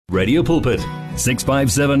Radio Pulpit,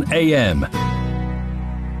 657 AM.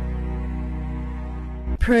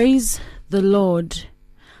 Praise the Lord.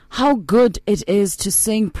 How good it is to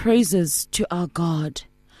sing praises to our God.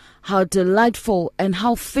 How delightful and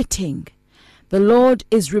how fitting. The Lord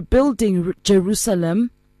is rebuilding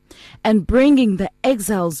Jerusalem and bringing the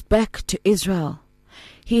exiles back to Israel.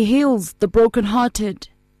 He heals the brokenhearted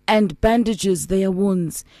and bandages their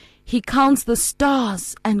wounds. He counts the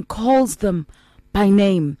stars and calls them by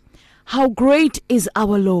name. How great is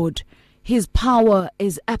our Lord! His power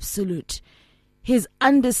is absolute. His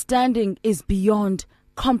understanding is beyond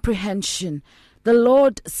comprehension. The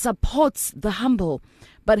Lord supports the humble,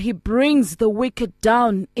 but he brings the wicked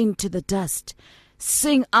down into the dust.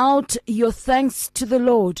 Sing out your thanks to the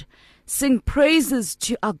Lord. Sing praises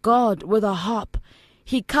to our God with a harp.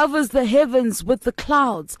 He covers the heavens with the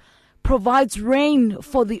clouds, provides rain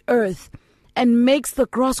for the earth, and makes the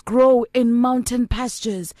grass grow in mountain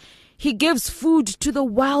pastures. He gives food to the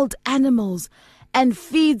wild animals and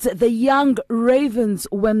feeds the young ravens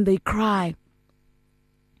when they cry.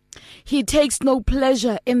 He takes no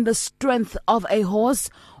pleasure in the strength of a horse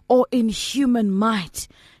or in human might.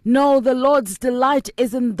 No, the Lord's delight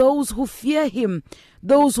is in those who fear him,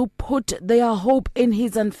 those who put their hope in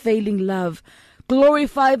his unfailing love.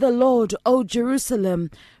 Glorify the Lord, O Jerusalem.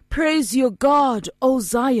 Praise your God, O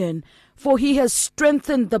Zion, for he has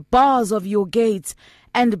strengthened the bars of your gates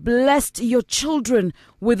and blessed your children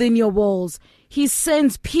within your walls. He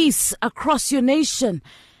sends peace across your nation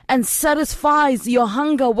and satisfies your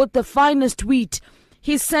hunger with the finest wheat.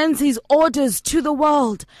 He sends his orders to the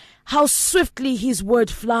world. How swiftly his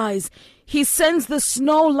word flies. He sends the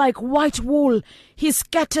snow like white wool. He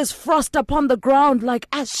scatters frost upon the ground like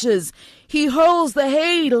ashes. He hurls the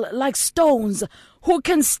hail like stones. Who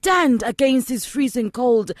can stand against his freezing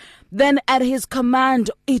cold? Then at his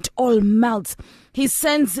command it all melts. He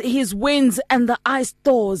sends his winds and the ice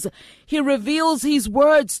thaws. He reveals his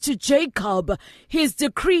words to Jacob, his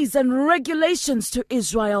decrees and regulations to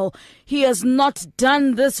Israel. He has not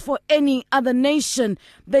done this for any other nation.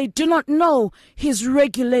 They do not know his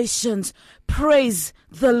regulations. Praise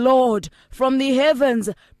the Lord from the heavens.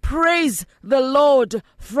 Praise the Lord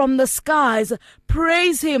from the skies.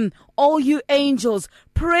 Praise him, all you angels.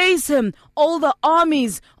 Praise him, all the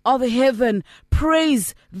armies of heaven.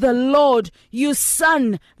 Praise the Lord, you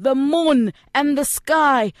sun, the moon, and the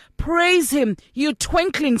sky. Praise him, you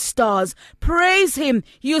twinkling stars. Praise him,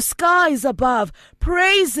 you skies above.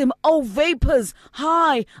 Praise him, O vapors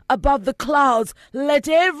high above the clouds. Let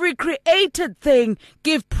every created thing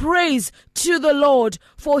give praise to the Lord,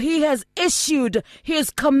 for he has issued his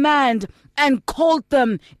command and called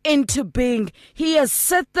them into being. He has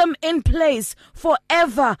set them in place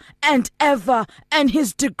forever and ever, and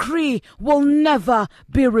his decree will never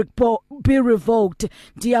be revoked.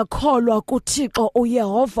 Ndiyakholwa kuThixo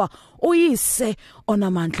uYehova uyise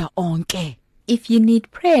onamandla onke. If you need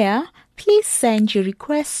prayer, please send your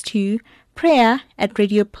request to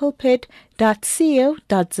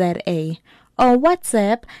prayer@radiopulpit.co.za or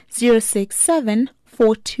WhatsApp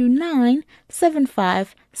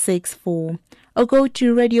 067-429-7564, or go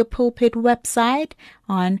to Radio Pulpit website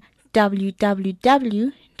on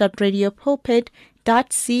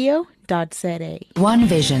www.radiopulpit.co.za. One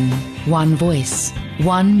vision, one voice,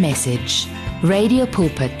 one message. Radio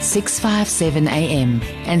Pulpit 657 AM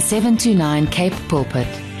and 729 Cape Pulpit,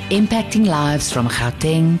 impacting lives from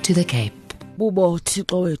Gauteng to the Cape. Bubo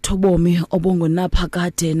Thixo wethu bomi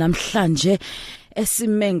obungunaphakade namhlanje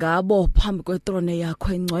esime ngabo phambi kwethrone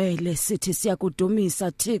yakho engcwele sithi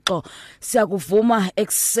siyakudumisa Thixo, siyakuvuma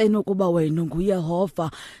ekseni ukuba wena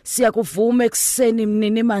nguYehova, siyakuvuma ekseni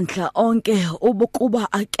mnini mandla onke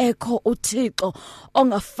ukuba akekho uThixo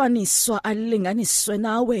ongafaniswa alinganiswe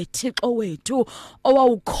nawe Thixo wethu,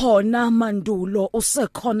 owawukhona mandulo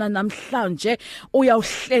usekhona namhlanje,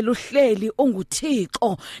 uyawuhlela uhleli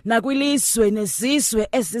unguThixo nakwilizwe nezizwe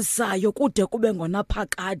ezizayo kude kube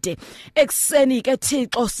ngonaphakade. Ekseni ke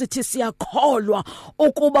Thixo sithi siyakholwa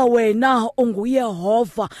ukuba wena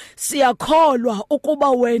unguYehova, siyakholwa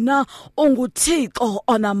ukuba wena unguThixo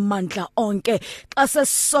onamandla onke. Xa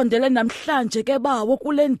sesondele namhlanje ke bawo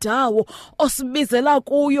kule ndawo osibizela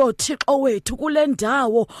kuyo Thixo wethu, kule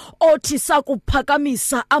ndawo othi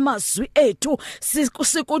sakuphakamisa amazwi ethu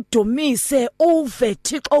sikudumise, uve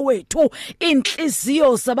Thixo wethu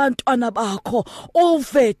inhliziyo zabantwana bakho,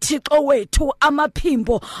 uve Thixo wethu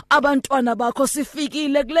amaphimbo abantwana bakho.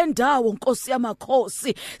 sifikile kule ndawo Nkosi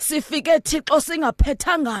yamakhosi, sifike Thixo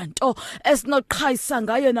singaphethanga nto esinoqhayisa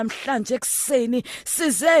ngayo namhlanje ekseni.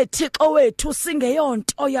 Size Thixo wethu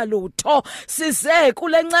singeyonto yalutho, size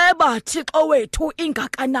kule nceba Thixo wethu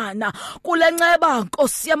ingakanana, kule nceba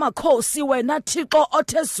Nkosi yamakhosi wena Thixo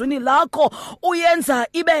othezwini lakho uyenza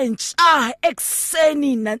ibe ntsha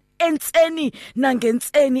ekseni entseni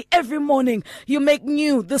nangentseni. Every morning you make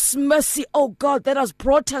new this mercy, oh God, that has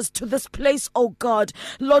brought us to this place, oh God.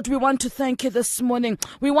 Lord, we want to thank you this morning.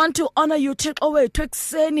 We want to honor you Thixo wethu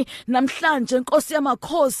ekseni namhlanje Nkosi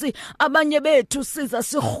yamakhosi. Abanye bethu siza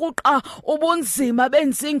sirhuqa ubunzima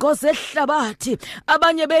benzingo zehlabathi,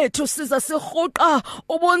 abanye bethu siza sirhuqa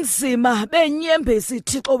ubunzima benyembezi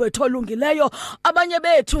Thixo wethu olungileyo, abanye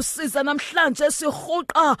bethu siza namhlanje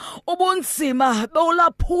sirhuqa ubunzima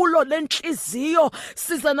beulaphulo lenhliziyo,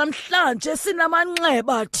 siza namhlanje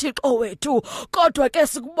sinamanxeba Thixo wethu, kodwa ke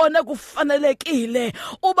sikubone kufanelekile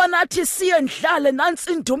uba nathi siyendlale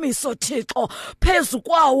nansi indumiso Thixo phezu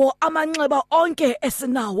kwawo amanxeba onke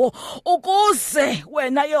esinawo, ukuze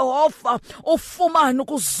wena Yehova ufumane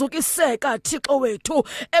ukuzukiseka Thixo wethu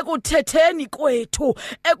ekuthetheni kwethu,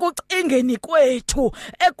 ekucingeni kwethu,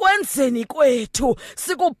 ekwenzeni kwethu.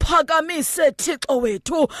 Sikuphakamise Thixo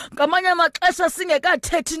wethu, ngamanye amaxesha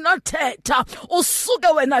singekathethi nothetha, usuke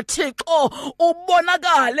wena Thixo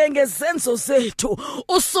ubonakale ngezenzo zethu,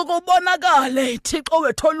 usuke ubonakale Thixo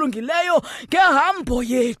wethu olungileyo ngehambo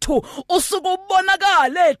yethu, usuke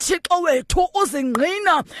ubonakale Thixo wethu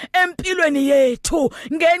uzingqina empilweni yethu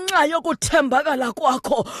ngenxa yokuthembakala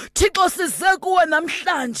kwakho. Thixo size kuwe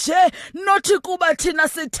namhlanje nothi kuba thina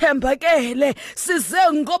sithembakele,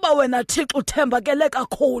 size ngoba wena Thixo uthembakele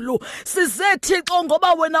kakhulu, size Thixo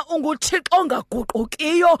ngoba wena unguThixo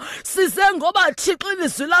ongaguqukiyo, size ngoba Thixo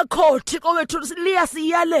ilizwi lakho Thixo wethu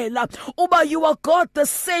liyasiyalela uba you are God the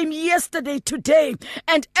same yesterday, today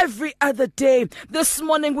and every other day. This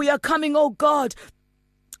morning we are coming, oh God,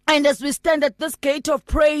 and as we stand at this gate of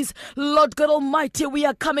praise, Lord God Almighty, we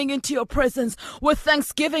are coming into your presence with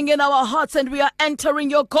thanksgiving in our hearts, and we are entering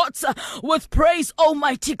your courts with praise,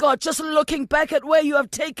 Almighty God. Just looking back at where you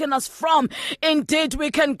have taken us from, indeed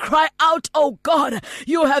we can cry out, oh God,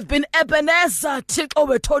 you have been Ebenezer, Thixo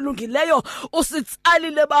wethu olungileyo,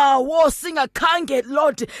 usitsalile bawo singakhange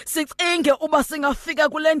Lord, sicinge uba singafika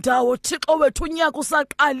kule ndawo Thixo wethu unyaka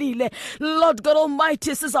usaqalile. Lord God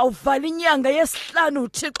Almighty, sizawuvala inyanga yesihlanu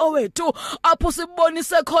Thixo wethu apho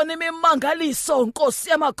sibonise khona imimangaliso Nkosi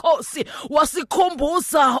yamakhosi,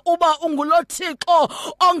 wasikhumbuza uba ungulo Thixo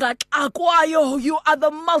ongaxakwayo. You are the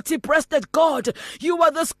multi-breasted God, you are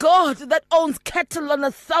this God that owns cattle on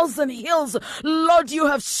 1,000 hills. Lord, you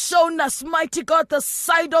have shown us, mighty God, the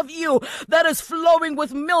side of you that is flowing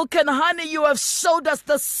with milk and honey. You have showed us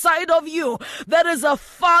the side of you that is a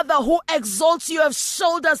Father who exalts. You have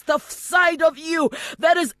showed us the side of you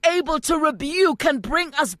that is able to rebuke and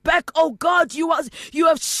bring us back, oh God. You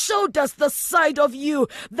have showed us the side of you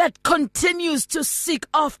that continues to seek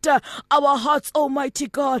after our hearts, Almighty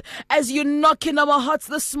God. As you knock in our hearts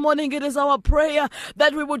this morning, it is our prayer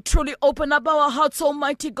that we would truly open up our hearts,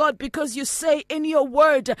 Almighty God, because you say in your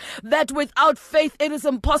word that without faith it is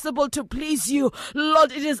impossible to please you.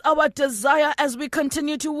 Lord, it is our desire as we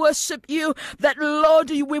continue to worship you that,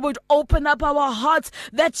 Lord, we would open up our hearts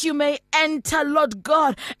that you may enter, Lord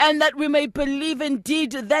God, and that we may believe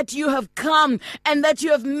indeed that you have come and that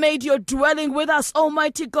you have made your dwelling with us,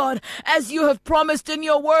 Almighty God, as you have promised in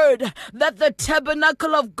your word that the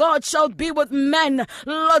tabernacle of God shall be with men.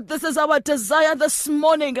 Lord, this is our desire this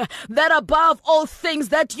morning, that above all things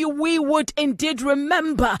that we would indeed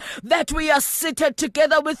remember that we are seated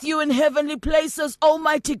together with you in heavenly places,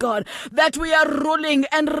 Almighty God, that we are ruling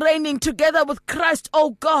and reigning together with Christ,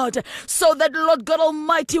 oh God, so that, Lord God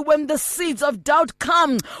Almighty, when the seeds of doubt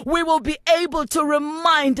come, we will be able to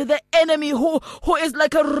remind the enemy who is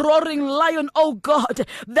like a roaring lion, oh God,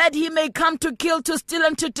 that he may come to kill, to steal,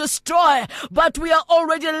 and to destroy. But we are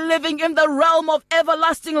already living in the realm of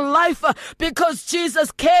everlasting life because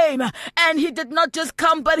Jesus came, and he did not just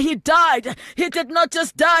come, but he died. He did not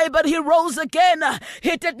just die, but he rose again.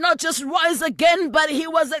 He did not just rise again, but he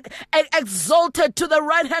was exalted to the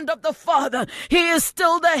right hand of the Father. He is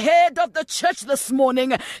still the head of the church this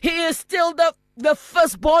morning. He is still the the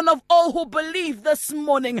firstborn of all who believe this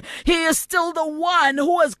morning. He is still the one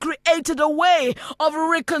who has created a way of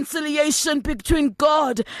reconciliation between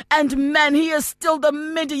God and man. He is still the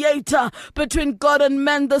mediator between God and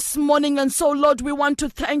man this morning. And so, Lord, we want to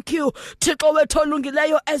thank you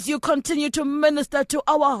as you continue to minister to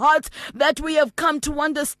our hearts, that we have come to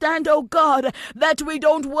understand, oh God, that we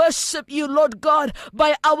don't worship you, Lord God,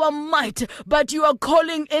 by our might, but you are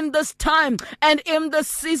calling in this time and in this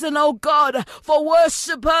season, oh God, for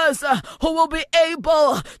worshipers who will be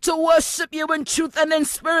able to worship you in truth and in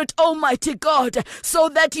spirit, Almighty God, so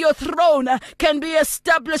that your throne can be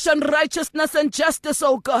established in righteousness and justice,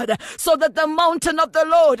 oh God, so that the mountain of the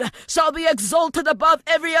Lord shall be exalted above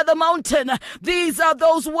every other mountain. These are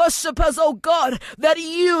those worshipers, oh God, that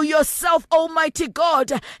you yourself, Almighty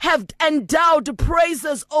God, have endowed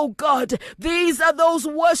praises, oh God. These are those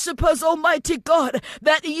worshipers, Almighty God,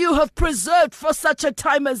 that you have preserved for such a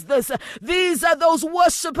time as this. These are those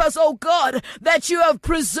worshipers, oh God, that you have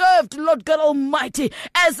preserved, Lord God Almighty,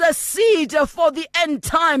 as a seed for the end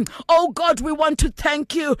time. Oh God, we want to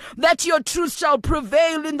thank you that your truth shall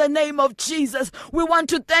prevail in the name of Jesus. We want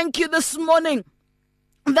to thank you this morning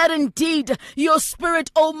that indeed your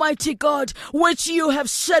Spirit, Almighty God, which you have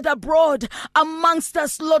shed abroad amongst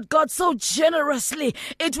us, Lord God, so generously,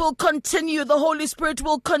 it will continue. The Holy Spirit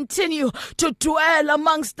will continue to dwell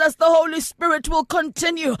amongst us. The Holy Spirit will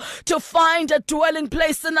continue to find a dwelling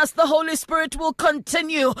place in us. The Holy Spirit will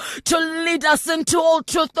continue to lead us into all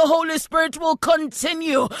truth. The Holy Spirit will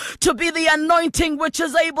continue to be the anointing which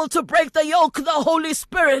is able to break the yoke. The Holy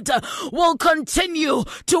Spirit will continue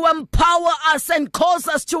to empower us and cause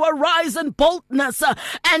us to arise in boldness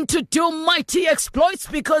and to do mighty exploits,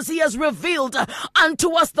 because he has revealed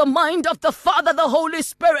unto us the mind of the Father. The Holy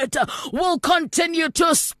Spirit will continue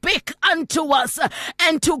to speak unto us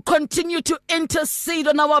and to continue to intercede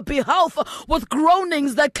on our behalf with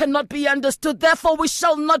groanings that cannot be understood. Therefore, we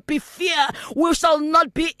shall not be fear. We shall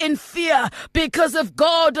not be in fear, because if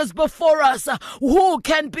God is before us, who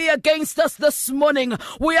can be against us this morning?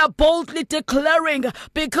 We are boldly declaring,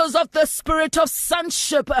 because of the spirit of sonship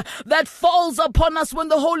that falls upon us when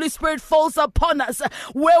the Holy Spirit falls upon us,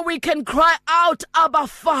 where we can cry out, Abba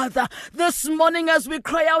Father. This morning, as we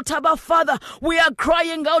cry out, Abba Father, we are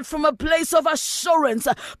crying out from a place of assurance,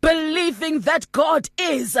 believing that God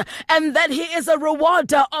is, and that he is a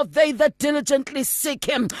rewarder of they that diligently seek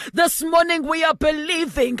him. This morning, we are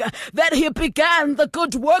believing that he began the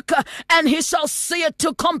good work and he shall see it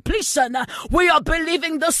to completion. We are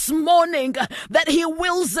believing this morning that he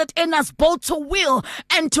wills it in us both to will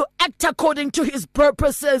and to act according to his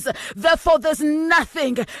purposes. Therefore, there's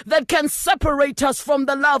nothing that can separate us from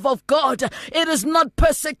the love of God. It is not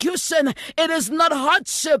persecution. It is not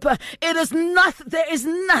hardship. It is not, there is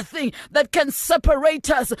nothing that can separate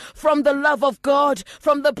us from the love of God,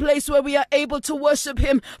 from the place where we are able to worship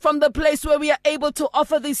him, from the place where we are able to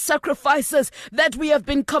offer these sacrifices that we have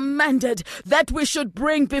been commanded that we should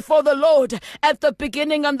bring before the Lord at the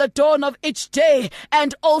beginning and the dawn of each day,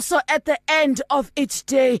 and also at the end of each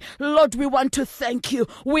day. Lord, we want to thank you.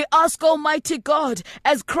 We ask, Almighty God,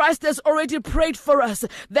 as Christ has already prayed for us,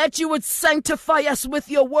 that you would sanctify us with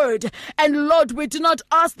your word. And Lord, we do not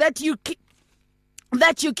ask that you keep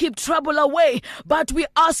trouble away, but we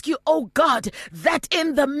ask you, oh God, that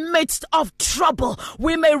in the midst of trouble,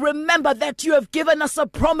 we may remember that you have given us a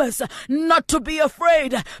promise not to be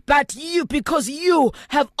afraid, but you, because you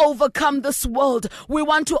have overcome this world. We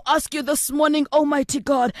want to ask you this morning, Almighty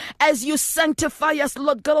God, as you sanctify us,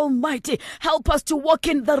 Lord God Almighty, help us to walk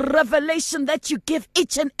in the revelation that you give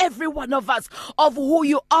each and every one of us of who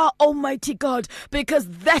you are, Almighty God, because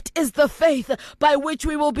that is the faith by which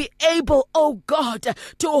we will be able, oh God,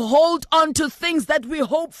 to hold on to things that we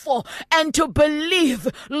hope for and to believe,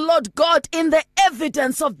 Lord God, in the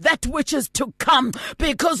evidence of that which is to come,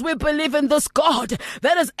 because we believe in this God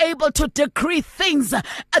that is able to decree things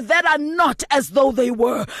that are not as though they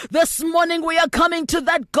were. This morning we are coming to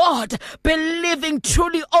that God, believing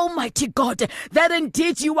truly, Almighty God, that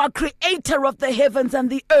indeed you are creator of the heavens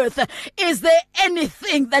and the earth. Is there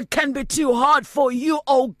anything that can be too hard for you,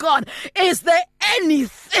 oh God? Is there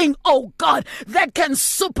anything, oh God, that can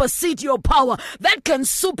supersede your power, that can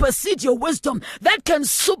supersede your wisdom, that can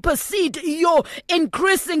supersede your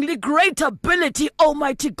increasingly great ability,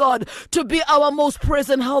 Almighty God, to be our most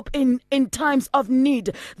present help in times of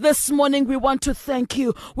need? This morning we want to thank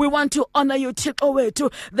you. We want to honor you,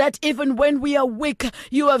 that even when we are weak,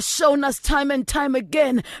 you have shown us time and time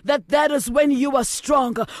again that is when you are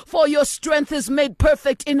strong. For your strength is made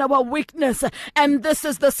perfect in our weakness, and this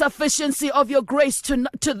is the sufficiency of your grace to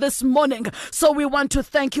this morning. So we want to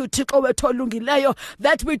thank you, Thixo wethu olungileyo,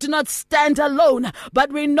 that we do not stand alone,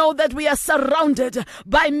 but we know that we are surrounded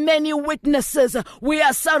by many witnesses. We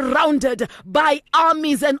are surrounded by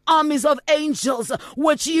armies and armies of angels,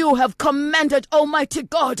 which you have commanded, Almighty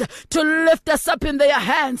God, to lift us up in their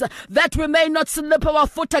hands, that we may not slip our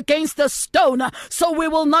foot against the stone. So we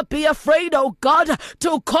will not be afraid, oh God,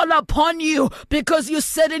 to call upon you, because you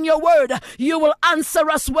said in your word, you will answer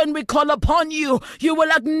us when we call upon you. You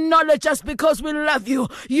will acknowledge us because we love you.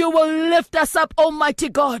 You will lift us up, Almighty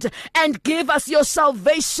God, and give us your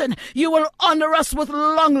salvation. You will honor us with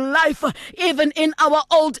long life. Even in our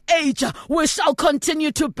old age, we shall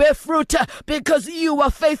continue to bear fruit because you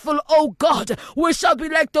are faithful, oh God. We shall be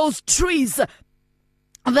like those trees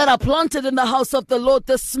that are planted in the house of the Lord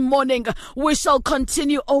this morning. We shall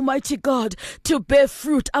continue, Almighty God, to bear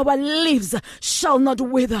fruit. Our leaves shall not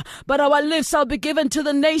wither, but our leaves shall be given to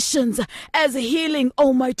the nations as healing,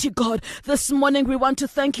 Almighty God. This morning we want to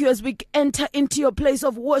thank you as we enter into your place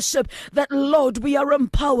of worship, that Lord, we are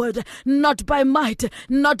empowered, not by might,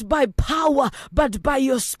 not by power, but by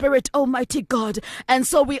your Spirit, Almighty God. And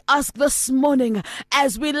so we ask this morning,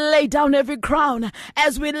 as we lay down every crown,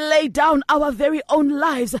 as we lay down our very own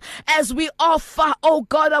lives, as we offer, oh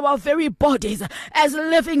God, our very bodies as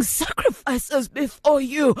living sacrifices before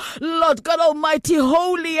you, Lord God Almighty,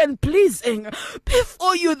 holy and pleasing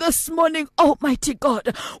before you this morning, Almighty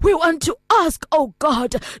God. We want to ask, oh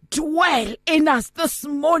God, dwell in us this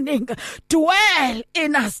morning, dwell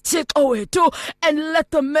in us, Thixo, and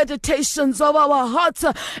let the meditations of our hearts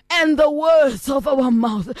and the words of our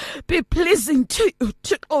mouth be pleasing to you,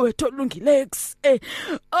 Thixo.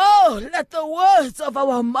 Oh, let the words of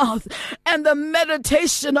our mouth and the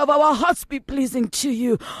meditation of our hearts be pleasing to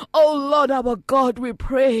you. Oh Lord, our God, we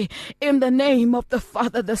pray in the name of the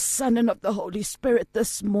Father, the Son, and of the Holy Spirit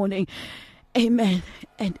this morning. Amen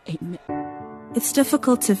and amen. It's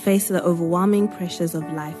difficult to face the overwhelming pressures of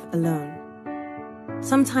life alone.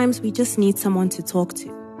 Sometimes we just need someone to talk to,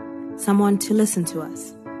 someone to listen to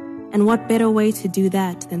us. And what better way to do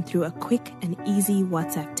that than through a quick and easy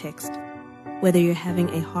WhatsApp text? Whether you're having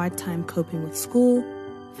a hard time coping with school,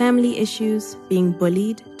 family issues, being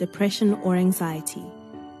bullied, depression, or anxiety,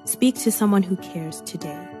 speak to someone who cares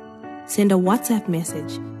today. Send a WhatsApp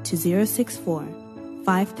message to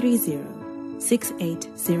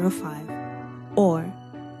 064-530-6805 or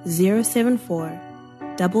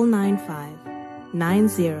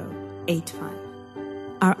 074-995-9085.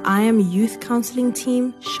 Our I Am Youth Counseling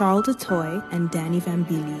team, Charles DeToy and Danny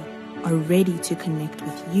Vambili, are ready to connect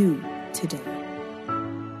with you today.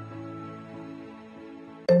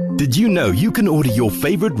 Did you know you can order your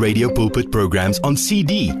favorite Radio Pulpit programs on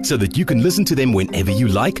CD so that you can listen to them whenever you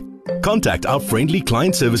like? Contact our friendly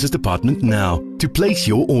client services department now to place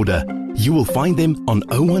your order. You will find them on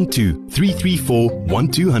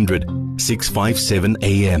 012-334-1200, 657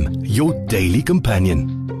 AM, your daily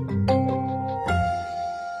companion.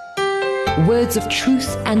 Words of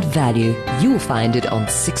truth and value. You'll find it on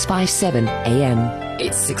 657 AM.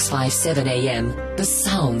 It's 657 AM, the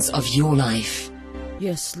sounds of your life.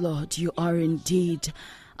 Yes, Lord, you are indeed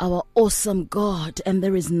our awesome God, and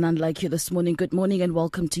there is none like you this morning. Good morning and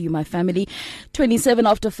welcome to you, my family. 27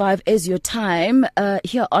 after 5 is your time.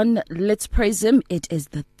 Here on Let's Praise Him, it is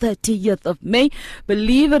the 30th of May.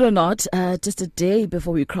 Believe it or not, just a day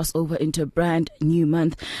before we cross over into a brand new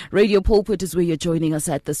month. Radio Pulpit is where you're joining us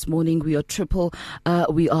at this morning. We are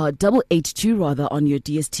we are 882 rather on your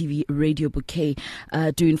DSTV radio bouquet.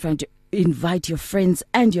 Invite your friends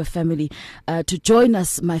and your family to join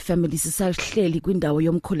us, my family. This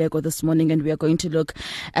morning, and we are going to look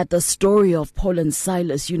at the story of Paul and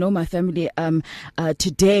Silas. You know, my family,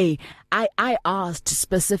 today I asked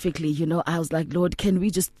specifically, I was like, Lord, can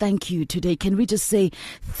we just thank you today? Can we just say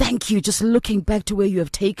thank you, just looking back to where you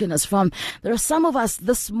have taken us from? There are some of us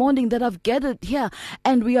this morning that have gathered here,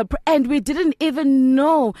 and we didn't even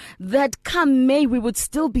know that come May we would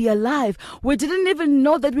still be alive. We didn't even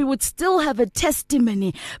know that we would still have a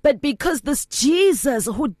testimony. But because this Jesus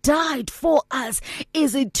who died for us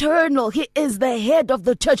is eternal, he is the head of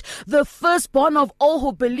the church, the firstborn of all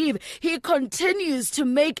who believe. He continues to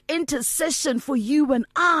make intercession for you and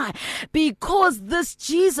I, because this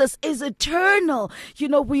Jesus is eternal.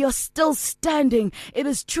 We are still standing. It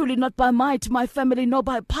is truly not by might, my family, nor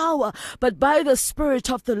by power, but by the Spirit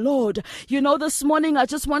of the Lord. This morning I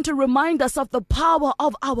just want to remind us of the power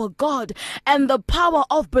of our God, and the power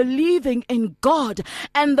of believing in God,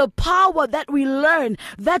 and the power that we learn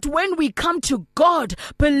that when we come to God,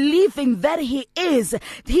 believing that He is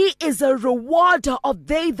a rewarder of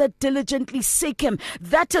they that diligently seek Him.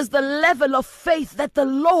 That is the level of faith that the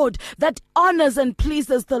Lord, that honors and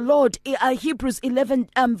pleases the Lord. Hebrews 11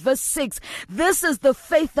 verse 6. This is the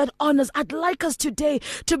faith that honors. I'd like us today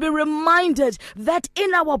to be reminded that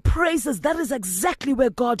in our praises, that is exactly where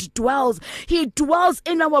God dwells. He dwells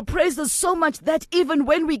in our praises so much that even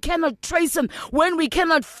when we cannot trace him, when we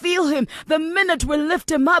cannot feel him, the minute we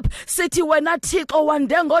lift him up, sithi wena Thixo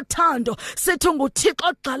wande ngothando, sithi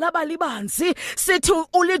nguThixo ogxalaba libanzi, sithi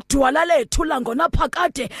ulidwala lethu langona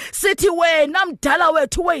phakade, sithi wena mdala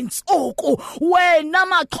wethu weintsuku, wena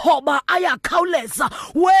maxhoba ayakhawuleza,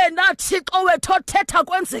 wena Thixo wethu othetha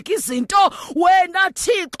kwenzeka izinto, wena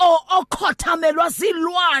Thixo okhothamelwa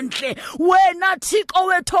zilwandle, wena Thixo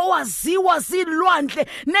wethu owaziwa zilwandle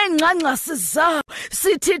nengxangxasi zawo,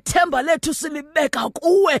 sithi ithemba lethu silibeka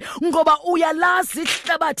kuwe ngoba uyalazi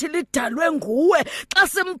ihlabathi lidalwe nguwe. Xa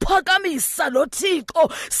simphakamisa lo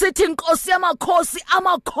Thixo sithi Nkosi yamakhosi,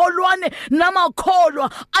 amakholwane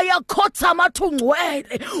namakholwa ayakhothama athi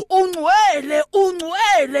ungcwele, ungcwele,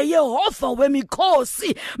 ungcwele Yehova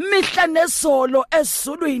wemikhosi mihla nezolo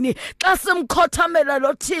ezulwini. Xa simkhothamela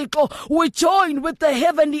lo Thixo, we join with the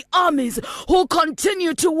heavenly armies who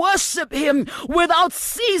continue to worship him without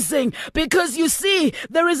ceasing, because you see,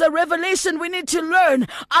 there is a revelation we need to learn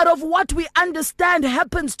out of what we understand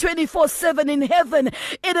happens 24/7 in heaven.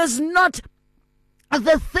 It is not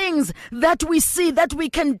the things that we see, that we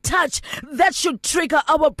can touch, that should trigger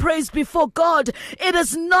our praise before God. It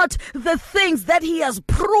is not the things that he has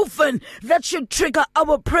proven that should trigger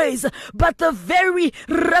our praise, but the very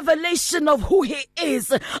revelation of who he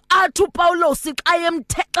is. Atu Paulos, I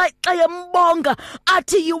am bonga.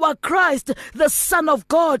 Ati, you are Christ, the Son of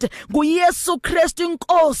God. Nguyesu Kristu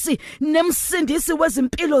Nkosi, nemsindisi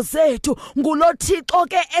wezimpilo zethu. Ngulo Thixo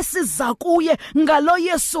ke esiza kuye ngalo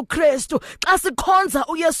Yesu Kristu. Xa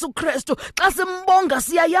uYesu Kristu, xa simbonga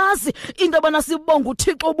siyayazi into abana sibonga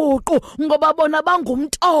uThixo buqu ngoba bona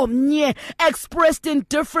bangumntu omnye, expressed in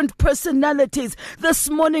different personalities. This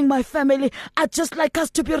morning, my family, I'd just like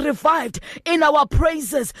us to be revived in our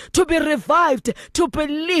praises, to be revived, to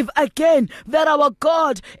believe again that our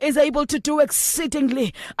God is able to do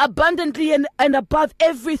exceedingly, abundantly and above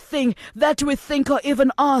everything that we think or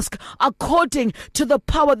even ask, according to the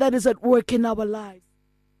power that is at work in our lives.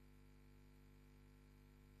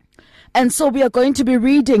 And so we are going to be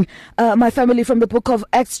reading, my family, from the book of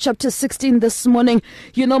Acts chapter 16 this morning.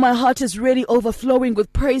 You know, my heart is really overflowing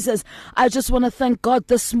with praises. I just want to thank God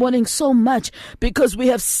this morning so much because we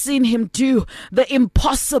have seen him do the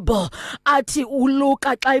impossible. Ati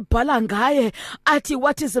uluka kaibala ngaye. Ati,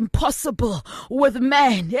 what is impossible with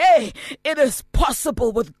man? Hey, it is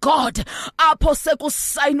possible with God. Apho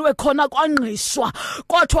sekusayinwe khona kwangqishwa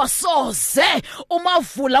kodwa soze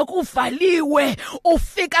umavula kuvaliwe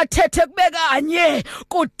ufika thethe kubekanye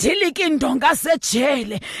kudilika indonga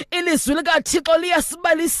sejele. Ilizwi likaThixo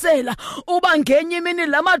liyasibalisela uba ngenye imini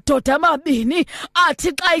lamadoda amabini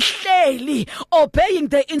athi xa ihleli obeying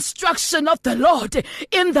the instruction of the Lord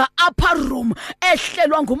in the upper room,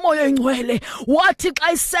 ehlelwa ngumoya oyingcwele, wathi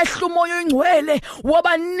xa isehla umoya oyingcwele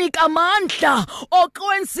wabanika amandla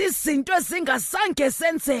okwenza izinto ezingazange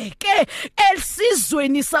zenzeke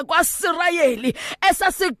esizweni sakwaSirayeli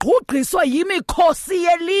esasigqugqiswa yimikhosi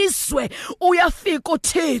yelizwe. Uyafika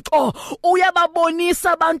uThixo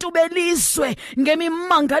uyababonisa abantu belizwe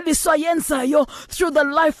ngemimangaliso yenzayo through the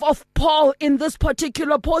life of Paul in this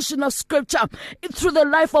particular portion of scripture, through the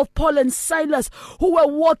life of Paul and Silas, who were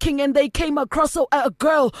walking and they came across a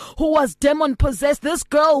girl who was demon possessed. This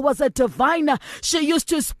girl was a diviner. She used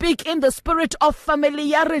to speak in the spirit of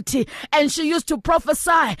familiarity and she used to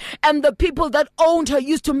prophesy, and the people that owned her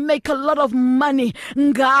used to make a lot of money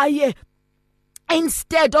ngaye,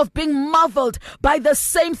 instead of being marveled by the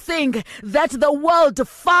same thing that the world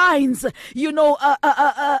finds, you know,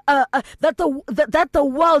 that the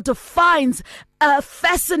world finds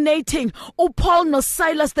fascinating. Paul and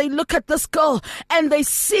Silas, they look at this girl and they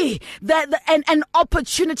see that an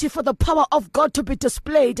opportunity for the power of God to be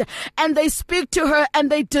displayed, and they speak to her and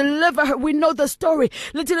they deliver her. We know the story.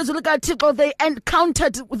 Little look at it, they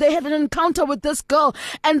had an encounter with this girl,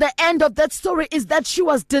 and the end of that story is that she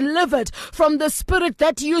was delivered from the spirit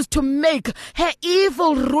that used to make her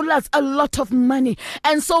evil rulers a lot of money.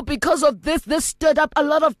 And so because of this stirred up a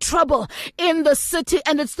lot of trouble in the city,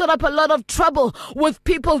 and it stirred up a lot of trouble deal with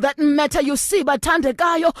people that matter. You see,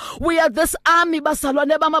 bathandekayo, we are this army,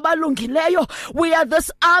 basalwane bama balungileyo. We are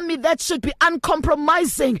this army that should be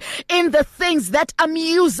uncompromising in the things that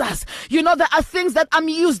amuse us. You know, there are things that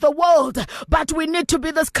amuse the world, but we need to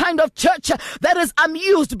be this kind of church that is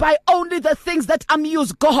amused by only the things that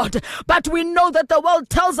amuse God. But we know that the world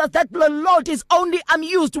tells us that the Lord is only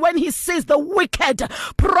amused when he sees the wicked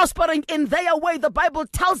prospering in their way. The Bible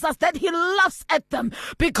tells us that he laughs at them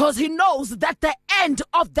because he knows that the end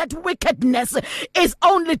of that wickedness is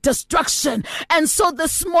only destruction. And so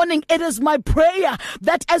this morning, it is my prayer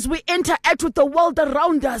that as we interact with the world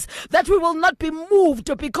around us, that we will not be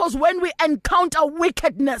moved, because when we encounter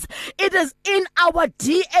wickedness, it is in our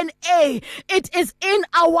DNA. It is in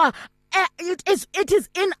our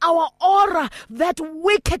aura that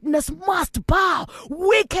wickedness must bow.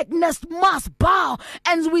 Wickedness must bow.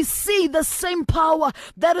 And we see the same power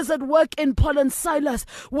that is at work in Paul and Silas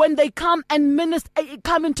when they come and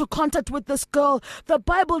come into contact with this girl. The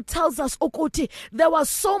Bible tells us, Okuti, there was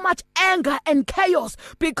so much anger and chaos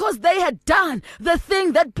because they had done the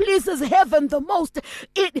thing that pleases heaven the most.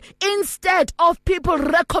 Instead of people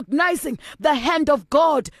recognizing the hand of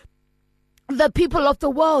God, the people of the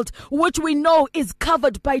world, which we know is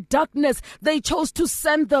covered by darkness, they chose to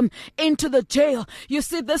send them into the jail. You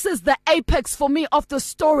see, this is the apex for me of the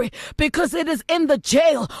story, because it is in the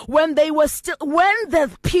jail when they were when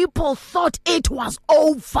the people thought it was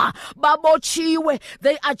over. Babochiwe,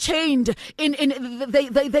 they are chained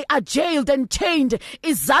they are jailed and chained.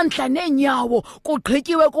 Izandla nenyawo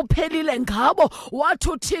kugqityiwe kuphelile ngabo. Wathi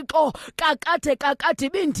uThixo kakade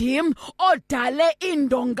bindim odale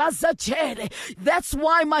indonga zejele. That's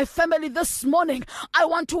why, my family, this morning I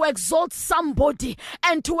want to exalt somebody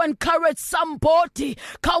and to encourage somebody.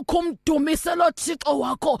 Khawukumdumiselo Thixo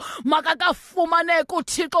wakho, makakafumaneke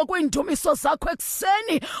uThixo kwiindumiso zakho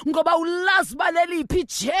ekseni, ngoba ulazi baleliphi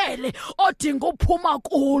ijele odinga uphuma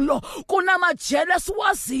kulo. Kunamajele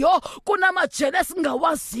esiwaziyo, kunamajele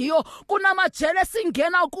esingawaziyo, kunamajele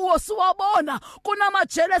esingena kuwo siwabona,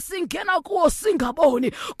 kunamajele esingena kuwo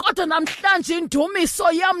singaboni. Kodwa namhlanje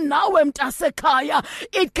indumiso yam nawe mntasekhaya,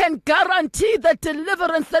 it can guarantee the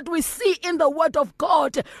deliverance that we see in the Word of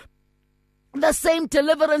God. The same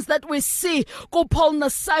deliverance that we see go Paul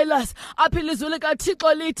and Silas.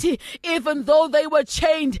 Even though they were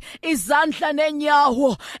chained, izandla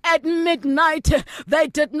nenyawo, at midnight they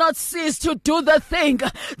did not cease to do the thing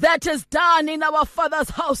that is done in our Father's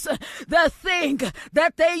house. The thing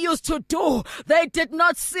that they used to do, they did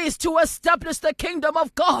not cease to establish the kingdom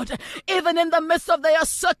of God. Even in the midst of their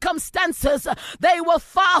circumstances, they were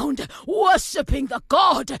found worshipping the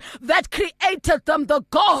God that created them, the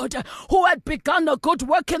God who had begun a good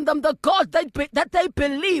work in them, the God that they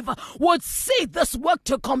believe would see this work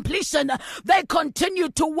to completion. They continue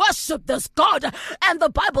to worship this God, and the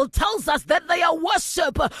Bible tells us that their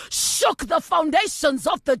worship shook the foundations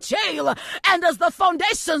of the jail, and as the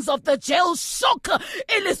foundations of the jail shook,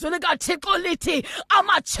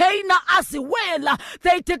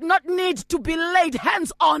 they did not need to be laid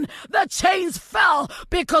hands on. The chains fell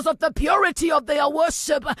because of the purity of their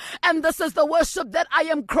worship. And this is the worship that I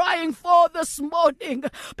am crying for this morning,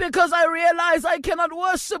 because I realize I cannot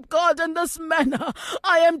worship God in this manner.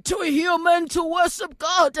 I am too human to worship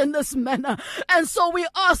God in this manner. And so we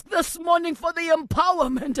ask this morning for the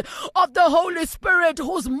empowerment of the Holy Spirit,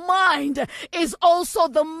 whose mind is also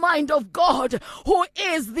the mind of God, who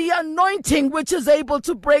is the anointing which is able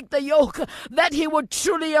to break the yoke, that he would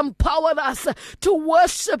truly empower us to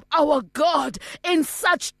worship our God in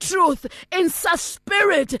such truth, in such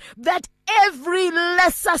spirit, that every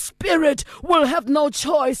lesser spirit will have no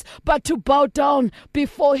choice but to bow down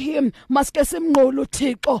before him.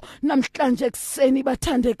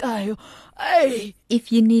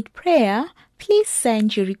 If you need prayer, please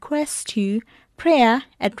send your request to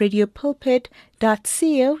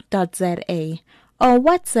prayer@radiopulpit.co.za or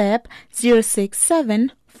WhatsApp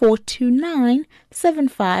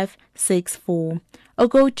 067-429-7564, or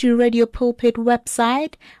go to Radio Pulpit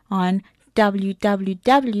website on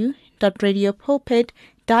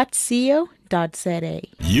www.radiopulpit.co.za.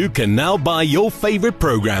 You can now buy your favorite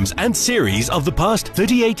programs and series of the past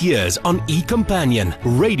 38 years on eCompanion,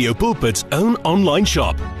 Radio Pulpit's own online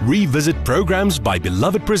shop. Revisit programs by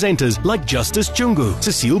beloved presenters like Justice Chungu,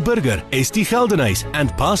 Cecile Burger, Esti Geldenhuys,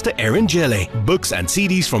 and Pastor Aaron Jelle. Books and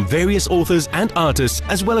CDs from various authors and artists,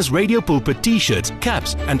 as well as Radio Pulpit t-shirts,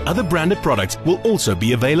 caps, and other branded products will also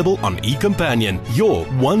be available on eCompanion, your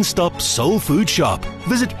one-stop soul food shop.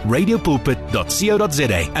 Visit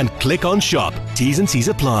radiopulpit.co.za and click on shop. T's and C's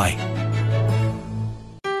apply.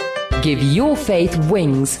 Give your faith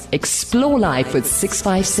wings. Explore life with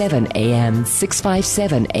 657 AM.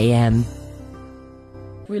 657 AM.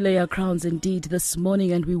 We lay our crowns indeed this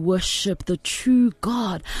morning and we worship the true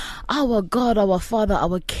God, our Father,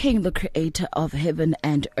 our King, the creator of heaven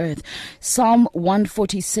and earth. Psalm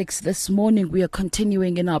 146 this morning, we are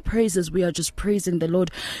continuing in our praises. We are just praising the Lord.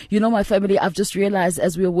 You know, my family, I've just realized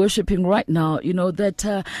as we are worshiping right now, you know, that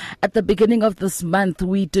at the beginning of this month,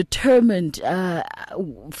 we determined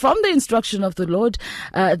from the instruction of the Lord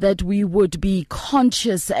that we would be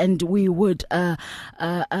conscious and we would, what's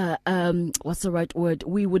the right word?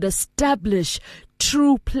 We would establish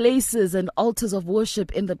true places and altars of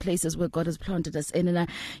worship in the places where God has planted us in. And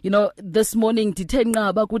you know, this morning, you know,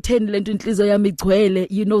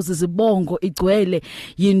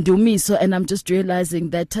 and I'm just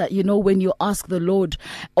realizing that, you know, when you ask the Lord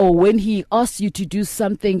or when He asks you to do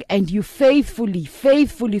something and you faithfully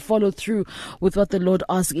follow through with what the Lord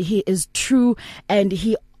asks, He is true and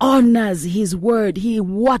He honors His word. He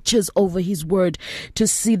watches over His word to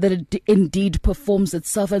see that it indeed performs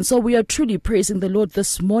itself. And so we are truly praising the Lord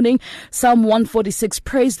this morning. Psalm 146,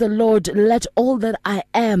 praise the Lord. Let all that I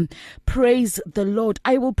am praise the Lord.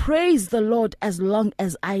 I will praise the Lord as long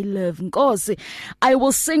as I live. Nkosi, I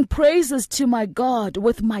will sing praises to my God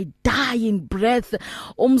with my dying breath.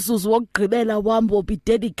 Umzuzu wokugqibela wam will be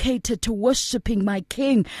dedicated to worshiping my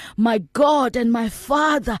King, my God and my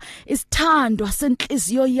Father. Isithandwa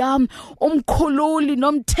senhliziyo yam, umkhululi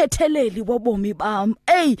nomthetheleli wobomi bam.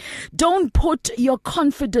 Hey, don't put your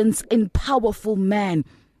confidence in powerful man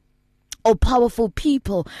or powerful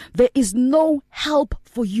people. There is no help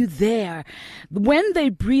for you there. When they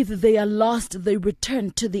breathe, they are lost. They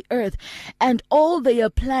return to the earth and all their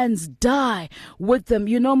plans die with them.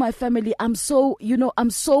 You know, my family, I'm so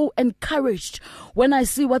encouraged when I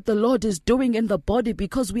see what the Lord is doing in the body,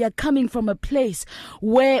 because we are coming from a place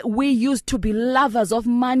where we used to be lovers of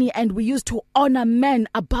money and we used to honor men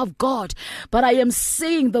above God. But I am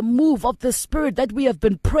seeing the move of the Spirit that we have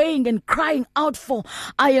been praying and crying out for.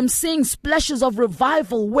 I am seeing splashes of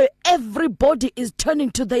revival where everybody is turning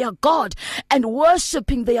to their God and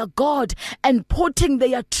worshiping their God and putting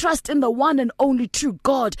their trust in the one and only true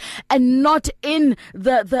God and not in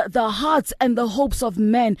the hearts and the hopes of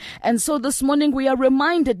men. And so this morning we are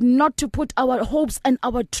reminded not to put our hopes and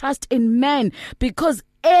our trust in men, because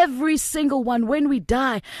every single one, when we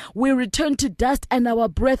die, we return to dust and our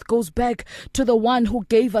breath goes back to the one who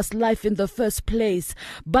gave us life in the first place.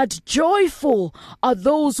 But joyful are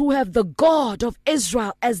those who have the God of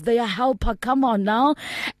Israel as their helper. Come on now.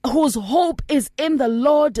 Whose hope is in the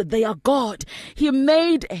Lord their God. He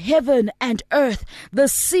made heaven and earth, the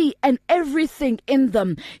sea and everything in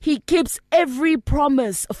them. He keeps every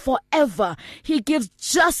promise forever. He gives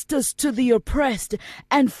justice to the oppressed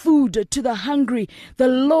and food to the hungry.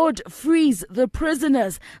 The Lord frees the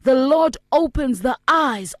prisoners. The Lord opens the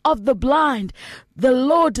eyes of the blind. The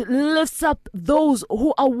Lord lifts up those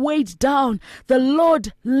who are weighed down. The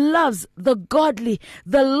Lord loves the godly.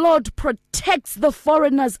 The Lord protects the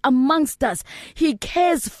foreigners amongst us. He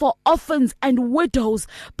cares for orphans and widows,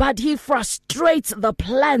 but He frustrates the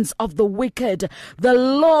plans of the wicked. The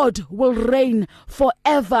Lord will reign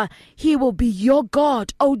forever. He will be your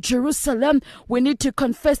God, O Jerusalem. We need to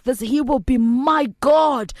confess this. He will be my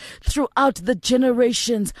God throughout the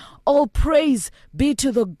generations. All praise be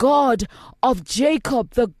to the God of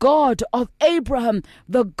Jacob, the God of Abraham,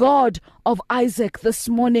 the God of Isaac. This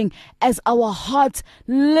morning, as our hearts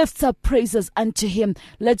lifts up praises unto Him,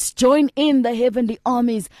 let's join in the heavenly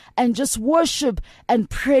armies and just worship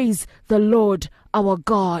and praise the Lord our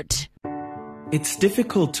God. It's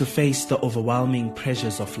difficult to face the overwhelming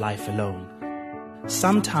pressures of life alone.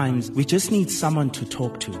 Sometimes we just need someone to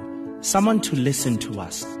talk to, someone to listen to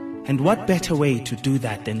us. And what better way to do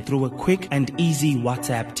that than through a quick and easy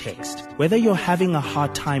WhatsApp text? Whether you're having a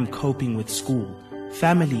hard time coping with school,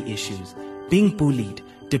 family issues, being bullied,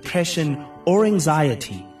 depression, or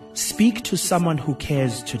anxiety, speak to someone who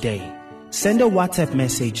cares today. Send a WhatsApp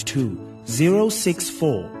message to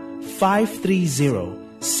 064 530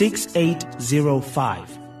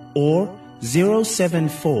 6805 or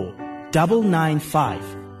 074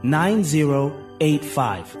 995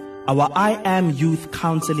 9085. Our I Am Youth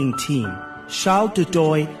Counseling team, Charles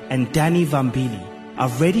Dudoy and Danny Vambili, are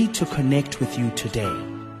ready to connect with you today.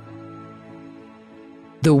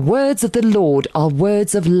 The words of the Lord are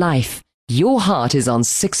words of life. Your heart is on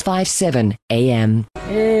 657 AM.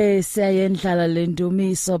 Siyayendlala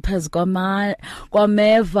lendumiso phezu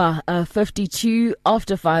kwameva. 52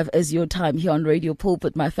 after 5 is your time here on Radio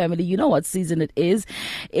Pulpit, my family. You know what season it is.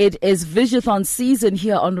 It is Visionathon season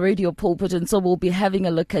here on Radio Pulpit, and so we'll be having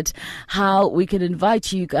a look at how we can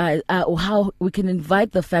invite you guys, or how we can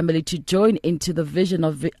invite the family to join into the vision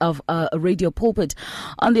of Radio Pulpit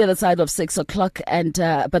on the other side of 6 o'clock. And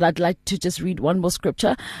but I'd like to just read one more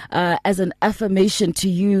scripture as an affirmation to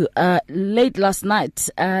you. Late last night,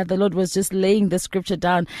 the Lord was just laying the scripture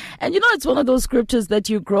down, and you know, it's one of those scriptures that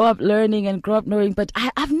you grow up learning and grow up knowing, but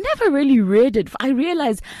I've never really read it. I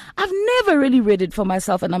realize I've never really read it for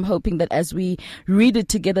myself, and I'm hoping that as we read it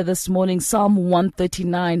together this morning, Psalm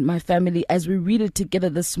 139, my family, as we read it together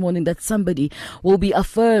this morning, that somebody will be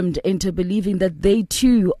affirmed into believing that they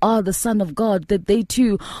too are the son of God, that they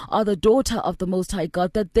too are the daughter of the Most High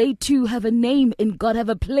God, that they too have a name in God, have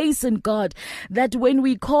a place in God, that when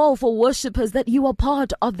we call for worshipers, that you are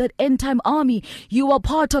part of that end time army. You are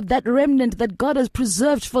part of that remnant that God has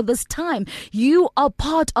preserved for this time. You are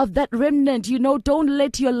part of that remnant. You know, don't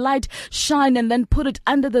let your light shine and then put it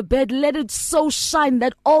under the bed. Let it so shine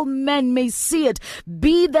that all men may see it.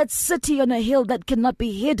 Be that city on a hill that cannot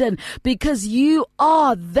be hidden, because you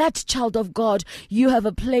are that child of God. You have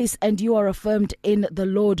a place and you are affirmed in the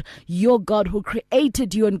Lord, your God, who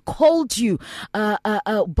created you and called you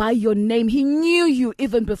by your name. He knew you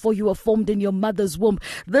even before you were formed in your mother's womb.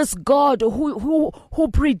 This God who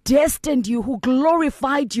predestined you, who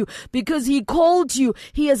glorified you because he called you.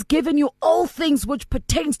 He has given you all things which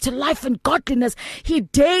pertains to life and godliness. He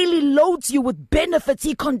daily loads you with benefits.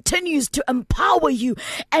 He continues to empower you.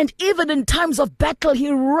 And even in times of battle, he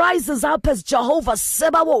rises up as Jehovah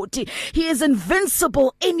Sebaot. He is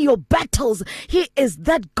invincible in your battles. He is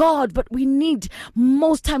that God. But we need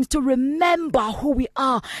most times to remember who we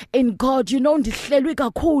are in God. You know,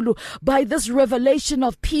 by this revelation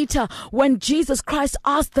of Peter, when Jesus Christ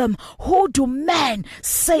asked them, who do men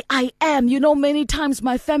say I am? You know, many times,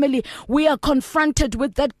 my family, we are confronted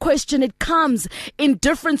with that question. It comes in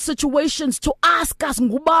different situations to ask us,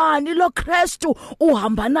 ngubani lo Kristu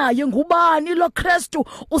uhamba naye, ngubani lo Kristu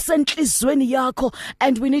usenhlizweni yakho?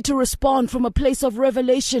 And we need to respond from a place of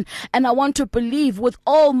revelation. And I want to believe with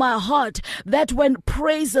all my heart that when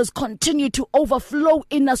praises continue to overflow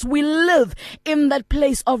in us, we live in that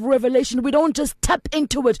place of revelation. We don't just tap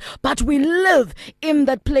into it, but we live in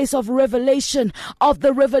that place of revelation, of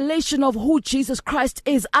the revelation of who Jesus Christ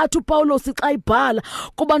is. Atu Paulos ikayibhala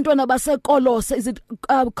kubantwana baseKolose. Is it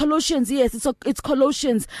Colossians? Yes, it's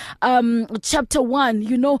Colossians chapter 1.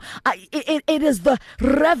 You know, it is the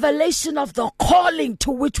revelation of the calling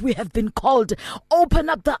to which we have been called. Open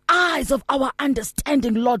up the eyes of our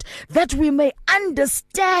understanding, Lord, that we may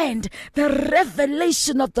understand the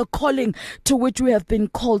revelation of the calling to which we have been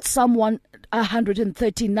called. Psalm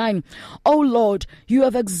 139. Oh Lord, you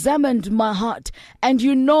have examined my heart and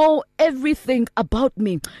you know everything about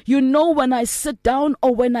me. You know when I sit down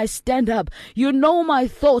or when I stand up. You know my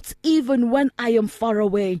thoughts even when I am far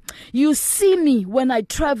away. You see me when I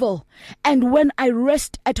travel and when I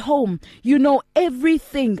rest at home. You know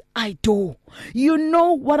everything I do. You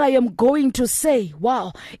know what I am going to say.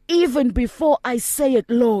 Wow. Even before I say it,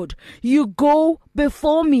 Lord, you go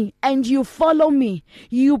before me and you follow me.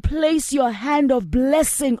 You place your hand of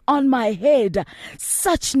blessing on my head.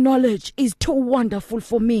 Such knowledge is too wonderful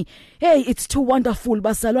for me. Hey, it's too wonderful,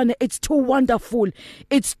 Basalwane. It's too wonderful.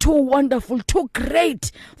 It's too wonderful, too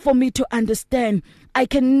great for me to understand. I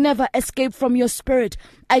can never escape from your spirit.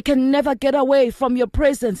 I can never get away from your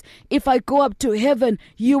presence. If I go up to heaven,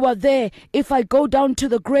 you are there. If I go down to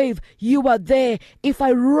the grave, you are there. If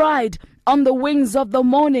I ride on the wings of the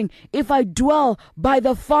morning, if I dwell by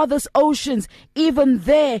the farthest oceans, even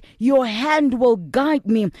there your hand will guide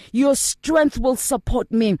me. Your strength will support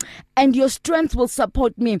me, and your strength will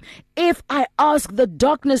support me. If I ask the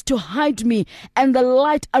darkness to hide me and the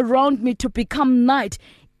light around me to become night,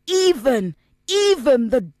 even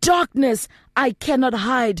the darkness I cannot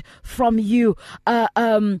hide from you.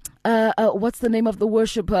 What's the name of the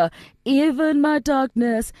worshiper? Even my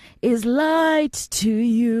darkness is light to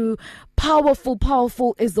you. Powerful,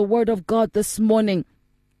 powerful is the word of God this morning.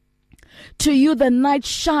 To you the night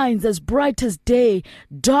shines as bright as day.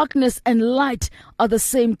 Darkness and light are the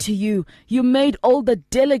same to you. You made all the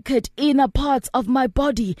delicate inner parts of my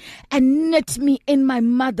body and knit me in my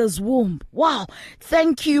mother's womb. Wow.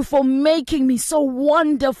 Thank you for making me so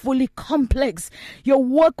wonderfully complex. Your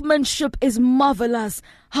workmanship is marvelous.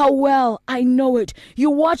 How well I know it.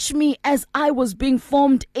 You watched me as I was being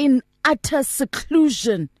formed in utter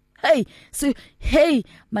seclusion. Hey,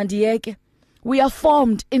 Mandieke. We are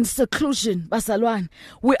formed in seclusion, Basalwan.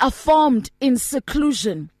 We are formed in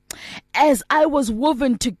seclusion. As I was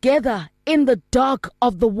woven together in the dark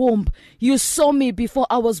of the womb, you saw me before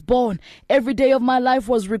I was born. Every day of my life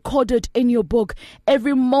was recorded in your book.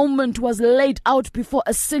 Every moment was laid out before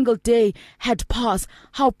a single day had passed.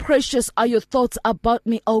 How precious are your thoughts about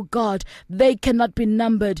me, O God. They cannot be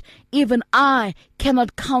numbered. Even I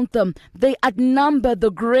cannot count them. They outnumber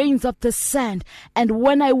the grains of the sand. And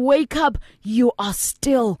when I wake up, you are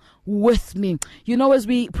still with me. You know, as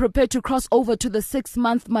we prepare to cross over to the 6th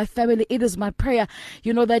month, my family, it is my prayer,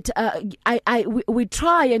 you know, that we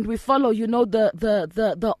try and we follow, you know,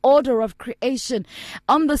 the order of creation.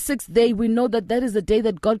 On the 6th day, we know that that is the day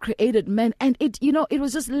that God created man. And it, you know, it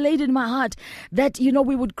was just laid in my heart that, you know,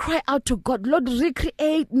 we would cry out to God, Lord,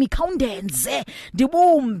 recreate me,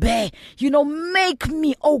 you know, make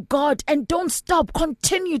me, oh God, and don't stop,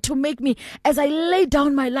 continue to make me as I lay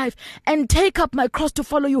down my life and take up my cross to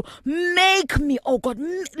follow you. Make me, oh God,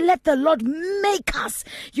 let the Lord make us,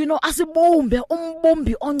 you know, as a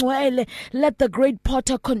let the great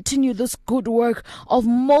potter continue this good work of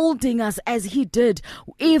molding us as he did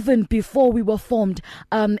even before we were formed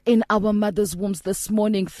in our mother's wombs. This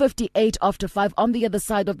morning, 58 after 5, on the other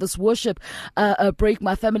side of this worship break,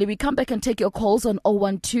 my family, we come back and take your calls on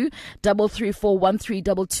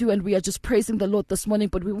 012-334-1322, and we are just praising the Lord this morning.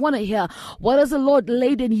 But we want to hear, what has the Lord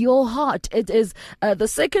laid in your heart? It is the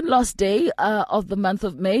second last day of the month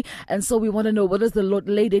of May, and so we want to know, what has the Lord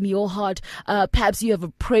laid in your heart? Perhaps you have a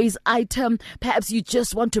praise item, perhaps you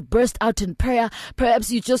just want to burst out in prayer, perhaps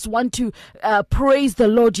you just want to praise the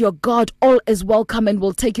Lord your God. All is welcome, and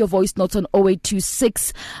we'll take your voice notes on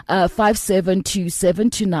 0826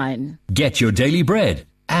 572729. Get your daily bread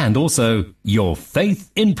and also your faith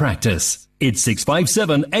in practice. It's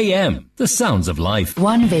 657 AM, the sounds of life.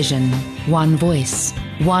 One vision, one voice,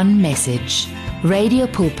 one message. Radio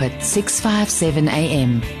Pulpit 657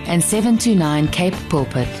 AM and 729 Cape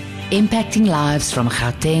Pulpit, impacting lives from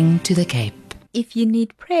Gauteng to the Cape. If you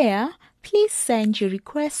need prayer, please send your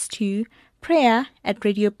request to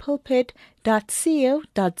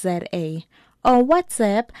prayer@radiopulpit.co.za or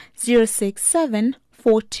WhatsApp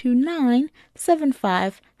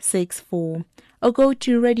 067-429-7564, or go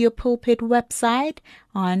to Radio Pulpit website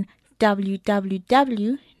on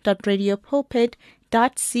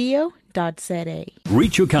www.radiopulpit.co.za.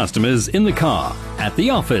 Reach your customers in the car, at the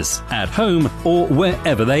office, at home, or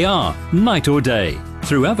wherever they are, night or day.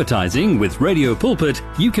 Through advertising with Radio Pulpit,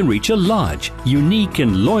 you can reach a large, unique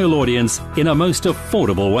and loyal audience in a most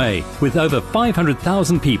affordable way. With over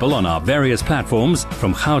 500,000 people on our various platforms,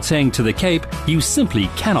 from Gauteng to the Cape, you simply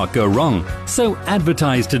cannot go wrong. So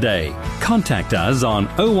advertise today. Contact us on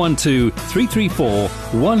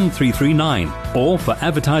 012-334-1339. Or for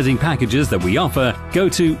advertising packages that we offer, go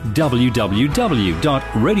to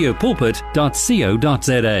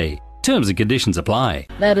www.radiopulpit.co.za. Terms and conditions apply.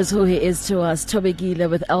 That is who he is to us, Tobegile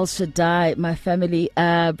with El Shaddai, my family,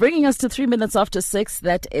 bringing us to 3 minutes after 6.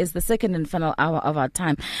 That is the second and final hour of our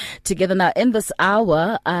time together. Now, in this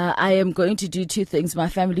hour, I am going to do two things, my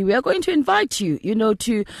family. We are going to invite you, you know,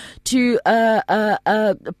 to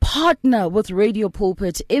partner with Radio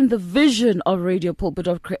Pulpit in the vision of Radio Pulpit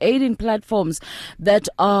of creating platforms that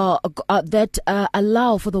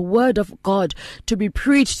allow for the word of God to be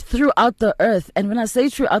preached throughout the earth. And when I say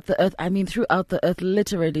throughout the earth, I mean throughout the earth,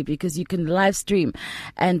 literally, because you can live stream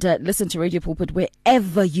and listen to Radio Pulpit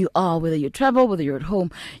wherever you are, whether you travel, whether you're at home,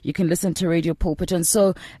 you can listen to Radio Pulpit. And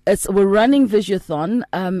so we're running Visiothon,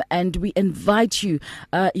 and we invite you,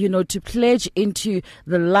 you know, to pledge into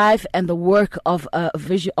the life and the work of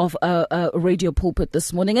Radio Pulpit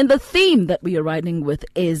this morning. And the theme that we are riding with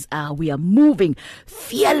is we are moving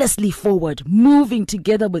fearlessly forward, moving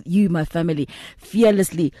together with you, my family,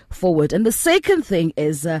 fearlessly forward. And the second thing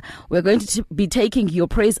is we're going to be taking your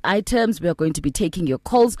praise items. We are going to be taking your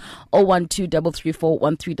calls,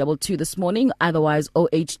 012-334-1322 this morning, otherwise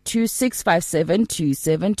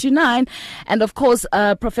 082-657-2729. And of course,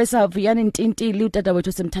 Professor Vuyani Ntinti Lutata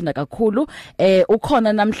wethu simthanda kakhulu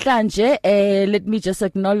ukhona namhlanje. Let me just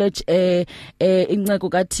acknowledge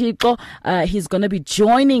inceku kaThixo. He's going to be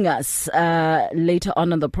joining us later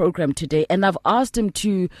on the program today, and I've asked him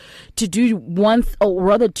to do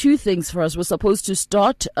two things for us. We're supposed to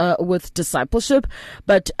start with discipleship,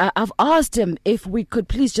 but I've asked him if we could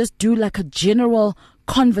please just do like a general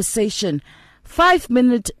conversation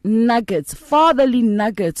 5-minute nuggets, fatherly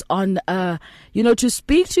nuggets on, to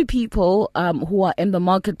speak to people who are in the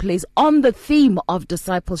marketplace on the theme of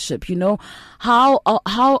discipleship.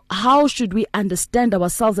 How should we understand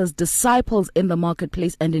ourselves as disciples in the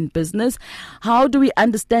marketplace and in business? How do we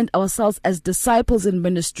understand ourselves as disciples in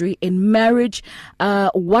ministry, in marriage?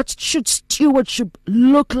 What should stewardship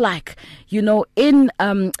look like?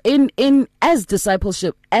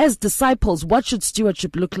 As disciples, what should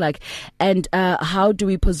stewardship look like? And how do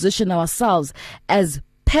we position ourselves as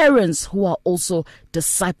parents who are also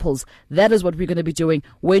disciples? That is what we're going to be doing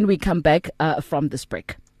when we come back from this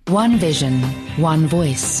break. One vision, one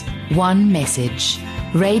voice, one message.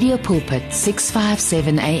 Radio Pulpit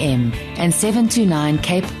 657 AM and 729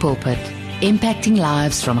 Cape Pulpit, impacting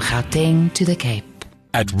lives from Gauteng to the Cape.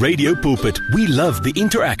 At Radio Pulpit, we love the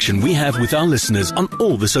interaction we have with our listeners on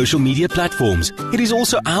all the social media platforms. It is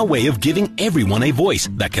also our way of giving everyone a voice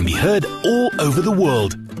that can be heard all over the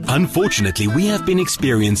world. Unfortunately, we have been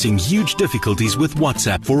experiencing huge difficulties with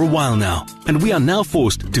WhatsApp for a while now, and we are now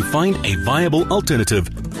forced to find a viable alternative.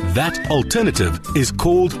 That alternative is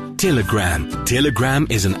called Telegram. Telegram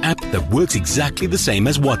is an app that works exactly the same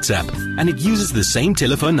as WhatsApp, and it uses the same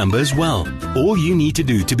telephone number as well. All you need to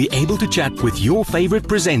do to be able to chat with your favorite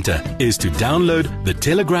presenter is to download the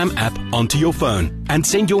Telegram app onto your phone and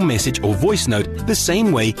send your message or voice note the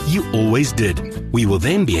same way you always did. We will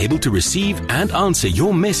then be able to receive and answer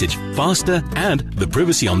your message faster, and the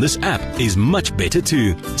privacy on this app is much better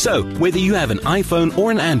too. So, whether you have an iPhone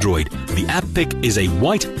or an Android, the app pic is a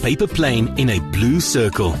white paper plane in a blue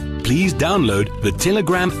circle. Please download the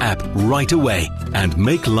Telegram app right away and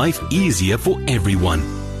make life easier for everyone.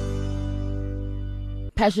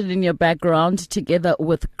 Passion in your background, together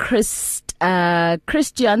with Christian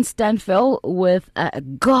Stanfield with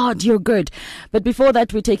God, You're Good. But before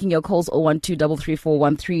that, we're taking your calls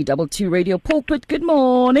 012-334-1322. Radio Pulpit, good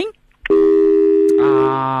morning.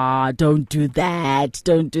 Don't do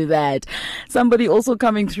that. Somebody also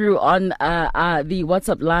coming through on the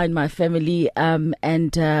WhatsApp line, my family,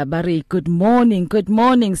 and Barry, good morning,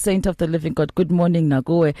 Saint of the Living God, good morning,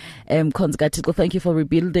 Nagoe, Konzgatiko, thank you for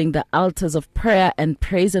rebuilding the altars of prayer and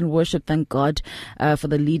praise and worship. Thank God for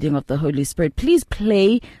the leading of the Holy Spirit. Please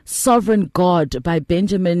play Sovereign God by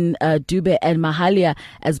Benjamin Dube and Mahalia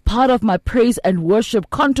as part of my praise and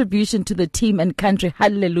worship contribution to the team and country.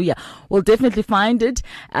 Hallelujah. We'll definitely find it,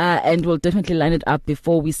 and we'll definitely line it up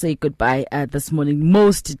before we say goodbye this morning.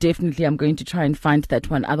 Most definitely, I'm going to try and find that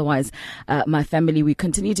one. Otherwise, my family, we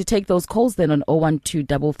continue to take those calls then on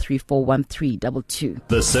 012-334-1322.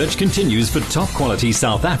 The search continues for top quality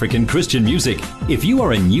South African Christian music. If you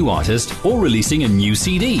are a new artist or releasing a new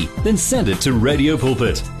CD, then send it to Radio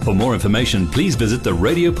Pulpit. For more information, please visit the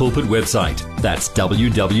Radio Pulpit website. That's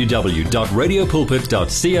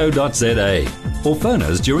www.radiopulpit.co.za, or phone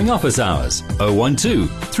us during office hours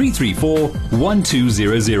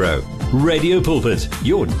 012-334-1200. Radio Pulpit,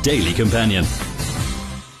 your daily companion.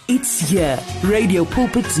 It's here. Radio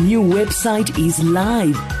Pulpit's new website is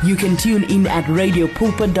live. You can tune in at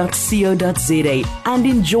radiopulpit.co.za and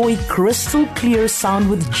enjoy crystal clear sound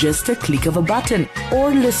with just a click of a button, or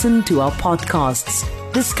listen to our podcasts.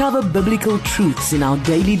 Discover biblical truths in our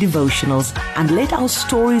daily devotionals and let our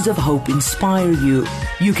stories of hope inspire you.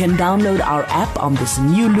 You can download our app on this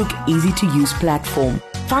new look, easy-to-use platform.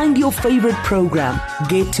 Find your favorite program,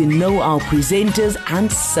 get to know our presenters,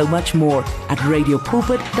 and so much more at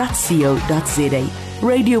radiopulpit.co.za.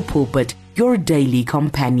 Radio Pulpit, your daily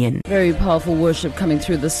companion. Very powerful worship coming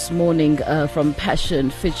through this morning from Passion,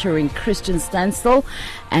 featuring Christian Stanfield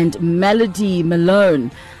and Melody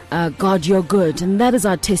Malone. God, You're Good. And that is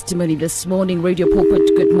our testimony this morning. Radio Pulpit,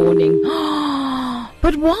 good morning.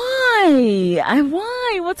 But why?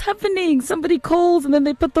 Why? What's happening? Somebody calls and then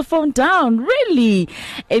they put the phone down. Really?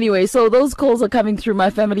 Anyway, so those calls are coming through, my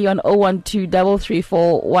family, on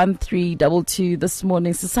 012-334-1322 this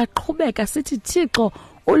morning.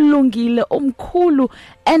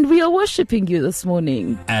 And we are worshiping you this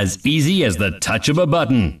morning. As easy as the touch of a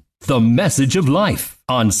button. The Message of Life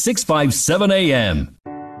on 657 AM.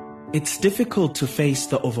 It's difficult to face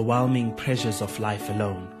the overwhelming pressures of life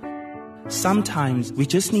alone. Sometimes we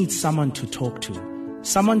just need someone to talk to,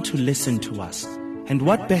 someone to listen to us. And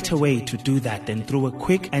what better way to do that than through a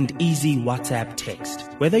quick and easy WhatsApp text?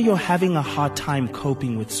 Whether you're having a hard time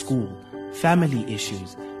coping with school, family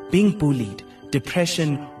issues, being bullied,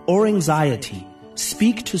 depression, or anxiety,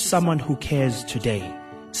 speak to someone who cares today.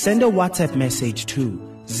 Send a WhatsApp message to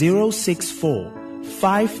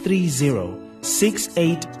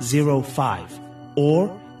 064-530-6805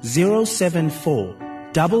 or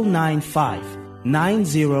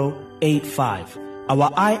 074-995-9085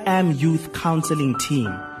 Our I Am Youth Counseling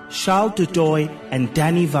team, Charles Dudoy and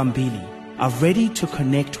Danny Vambili, are ready to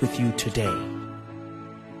connect with you today.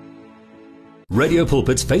 Radio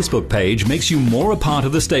Pulpit's Facebook page makes you more a part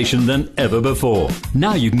of the station than ever before.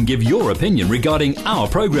 Now you can give your opinion regarding our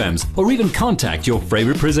programs or even contact your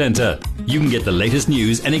favorite presenter. You can get the latest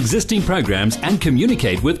news and existing programs and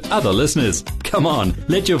communicate with other listeners. Come on,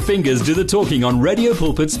 let your fingers do the talking on Radio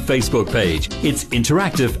Pulpit's Facebook page. It's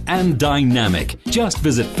interactive and dynamic. Just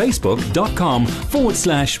visit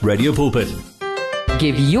facebook.com/Radio Pulpit.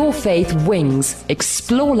 Give your faith wings.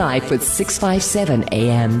 Explore life with 657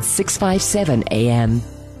 AM. 657 AM.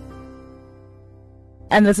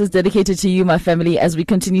 And this is dedicated to you, my family, as we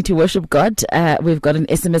continue to worship God. We've got an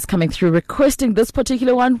SMS coming through requesting this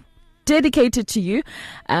particular one, dedicated to you.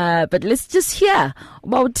 But let's just hear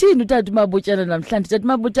about Tinu Dadumabujana namhlanje.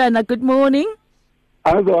 Dadumabujana, good morning.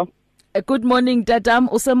 Hello. Good morning, Dadam.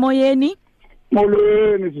 Usemoyeni.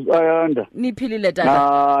 Molweni sisayanda. Niphilile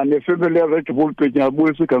dada. Nefamily yaRadio Pulpit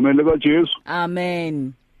ngiyabuyisa igameni likaJesu.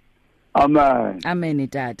 Amen. Amen. Amen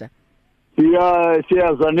dada.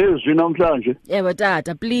 Siyaza nezwi namhlanje. Yebo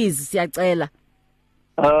dada, please siyacela.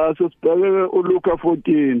 Sisibheke uLuka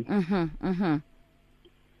 14.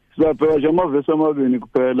 Sizabheka nje amavesi amabini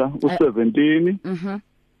kuphela, u17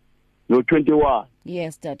 no21.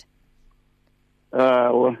 Yes dad.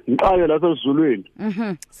 Ngiqale lapha eSizulwini.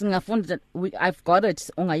 Singafunda, I've got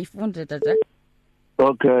it. Ungayifunda dada.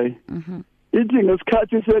 Okay. Ithi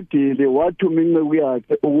ngesikhathi sedile wathuma inceku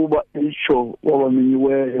yakhe ukuba isho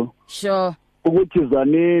wabaminyiweyo. Sure. Ukuthi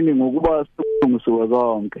zanini ngokuba silungisiwe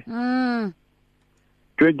konke.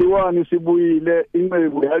 21 sibuyile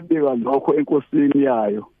inceku yabika lokho enkosini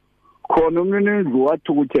yayo. Khona umninindlu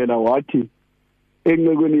wathukuthela wathi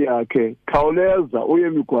encekweni yakhe, khawuleza uye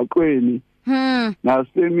emigwaqweni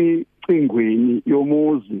nasemicingweni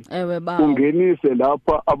yomuzi ungenise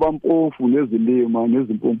lapha abampofu nezilima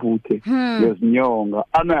nezimpumputhe nezinyonga.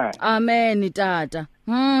 Amen. Amen tata.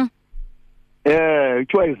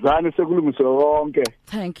 Kuthiwa izani sekulungiswe konke.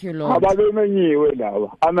 Thank you Lord. Ababemenyiwe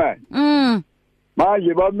laba. Amen.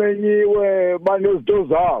 Manje bamenyiwe banezinto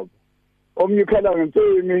zabo. Omnye ukhala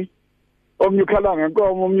ngensimi, omnye ukhala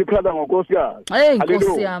ngenkomo, omnye ukhala ngokosikazi. Hey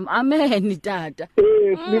Nkosi yami. Amen tata.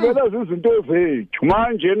 Sibela izinto zethu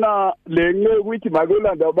manje na lenye ukuthi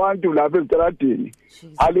makulanda abantu lapha ezitradini.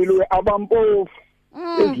 Haleluya, abampofu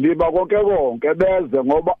eziliba konke beze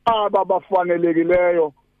ngoba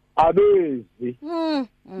abafanelekileyo abezi.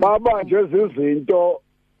 Babanje izinto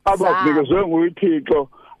abazikezwe nguThixo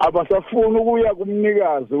abasafuna ukuya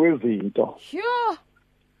kumnikazi wezinto. Sure.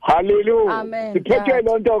 Hallelujah. Siphethe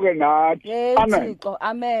lonto ke nathi. Amen.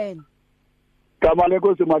 Amen. Gama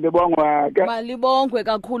lenkosi malibongwe. Malibongwe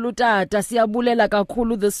kakhulu tata. Siyabulela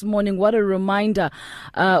kakhulu this morning. What a reminder.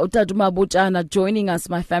 Utata Mabutana joining us,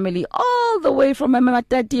 my family, all the way from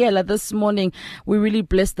Mamatatiela this morning. We really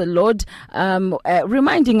bless the Lord.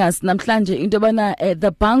 Reminding us, namhlanje into bana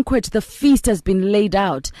the banquet, the feast has been laid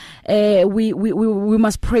out. We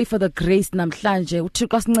must pray for the grace namhlanje.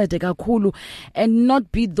 Uthixo asincede kakhulu and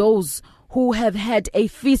not be those who have had a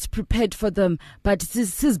feast prepared for them, but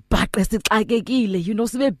sizibhaqe sixakekile,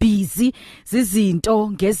 sibe busy zizinto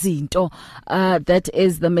ngezinto. That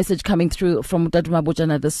is the message coming through from Utata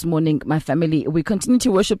Mabujana this morning, my family. We continue to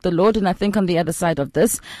worship the Lord, and I think on the other side of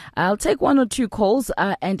this, I'll take one or two calls,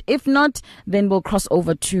 and if not, then we'll cross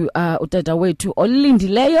over to Utata Wetu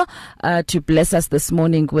Olindileyo to bless us this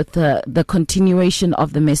morning with the continuation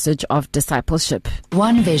of the message of discipleship.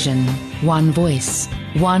 One vision, one voice,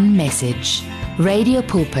 one message. Radio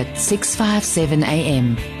Pulpit 657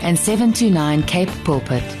 AM and 729 Cape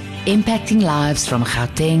Pulpit, impacting lives from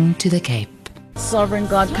Gauteng to the Cape. Sovereign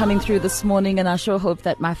God coming through this morning, and I sure hope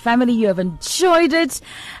that my family, you have enjoyed it.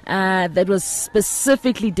 That was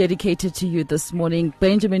specifically dedicated to you this morning.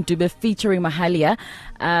 Benjamin Dube featuring Mahalia,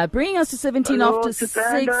 bringing us to 17 Hello, after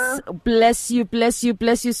 6. Bless you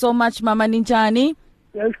so much, Mama Ninjani.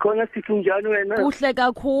 Yes, khona sithi njani wena? Kuhle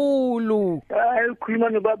kakhulu. Ukhuluma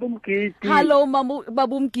nobaba Mgidi. Hello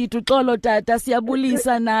baba Mgidi, uxolo tata,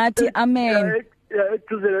 siyabulisa nathi. Amen.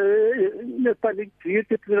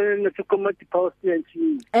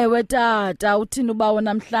 Ewe tata, uthini ubawo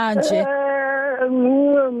namhlanje?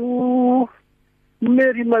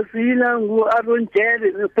 Mary Masina ngu-Aaron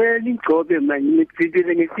Jere ngifela ingcobe manje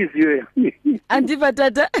ngicibile ngenhliziyo. Andiva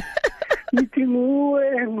tata. Nithi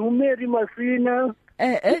nguMary Masina.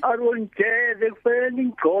 Aaron Jere ngifela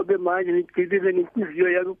ingcobe manje ngicibile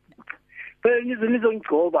ngenhliziyo yami. Phela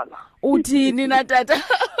nizongcoba la. Uthini na tata?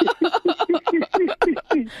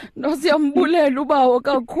 No Siyambulela ubawo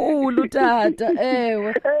kakhulu tata.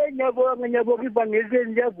 Ewe. Ngiyabonga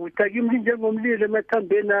ibangezeni liyavutha kimi njengomlilo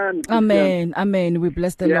emathambeni ami. Amen. Amen. We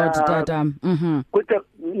bless the Lord tata. Kodwa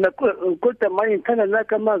manje ngithanda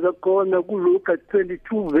nakho amazwi akhona kuLuka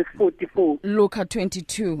 22 verse 44. Luka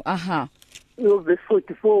 22. Aha. Verse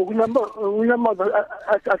 44 kunamazwi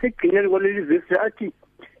asegcineni kwaleli verse athi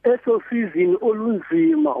eso sizini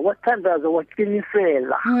olunzima wathandaza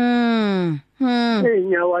waqinisela.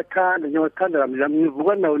 Ngiyawathanda ngivuka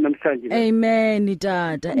nawo namhlanje. Amen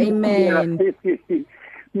tata. Amen.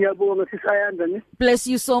 Ngiyabonga sisayanda ne. Bless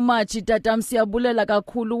you so much tata, siyabulela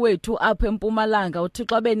kakhulu wethu apha eMpumalanga,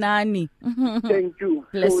 uThixo abe nani. Thank you.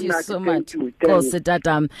 Bless you so much.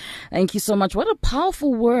 Tata. Thank you so much. What a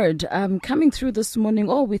powerful word coming through this morning.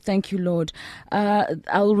 Oh, we thank you, Lord.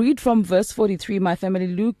 I'll read from verse 43, my family,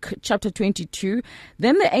 Luke chapter 22.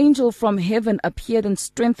 Then the angel from heaven appeared and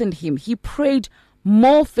strengthened him. He prayed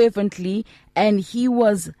more fervently, and he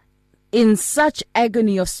was in such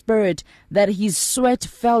agony of spirit that his sweat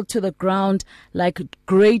fell to the ground like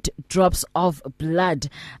great drops of blood.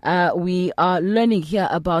 We are learning here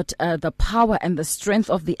about the power and the strength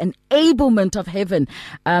of the enablement of heaven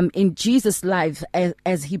in Jesus' life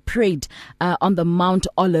as he prayed on the Mount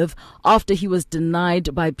Olive after he was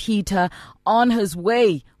denied by Peter on his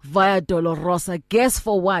way via Dolorosa. Guess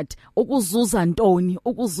for what? Ukuzuza ntoni?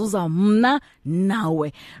 Ukuzuza mna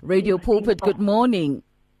nawe. Radio Pulpit, good morning.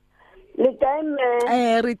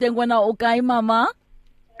 Ritengwana okay mama?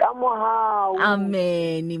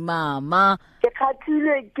 Amen mama.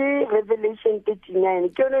 Revelation 39.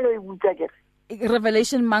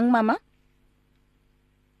 Revelation mang mama?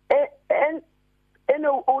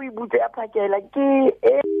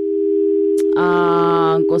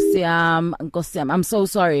 Nkosiam, I'm so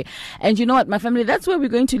sorry. And you know what, my family, that's where we're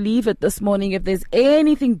going to leave it this morning. If there's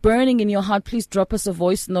anything burning in your heart, please drop us a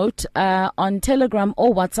voice note on Telegram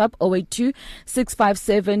or WhatsApp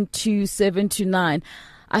 082-657-2729.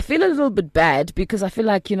 I feel a little bit bad because I feel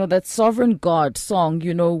like, that Sovereign God song,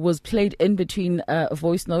 was played in between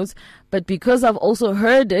voice notes. But because I've also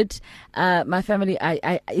heard it, my family,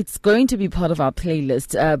 it's going to be part of our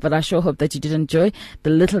playlist. But I sure hope that you did enjoy the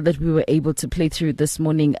little that we were able to play through this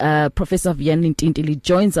morning. Professor Vianney Ntintili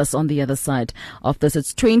joins us on the other side of this.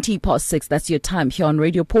 It's 6:20. That's your time here on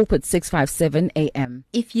Radio Pulpit 657 AM.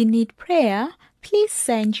 If you need prayer, please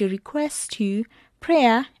send your request to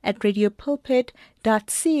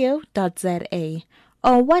prayer@radiopulpit.co.za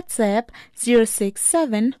or WhatsApp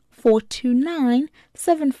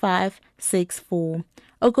 067-429-7564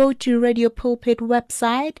 or go to Radio Pulpit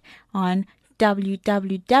website on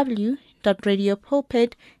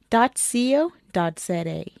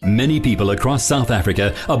www.radiopulpit.co.za. Many people across South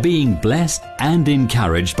Africa are being blessed and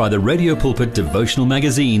encouraged by the Radio Pulpit devotional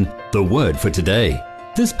magazine, The Word for Today.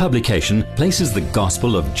 This publication places the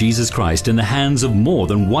gospel of Jesus Christ in the hands of more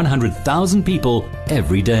than 100,000 people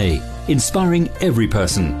every day, inspiring every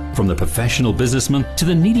person, from the professional businessman to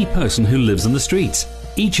the needy person who lives on the streets.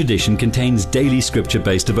 Each edition contains daily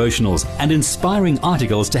scripture-based devotionals and inspiring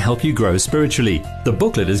articles to help you grow spiritually. The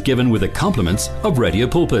booklet is given with the compliments of Radio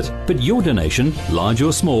Pulpit, but your donation, large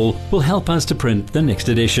or small, will help us to print the next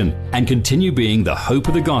edition and continue being the hope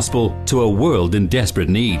of the gospel to a world in desperate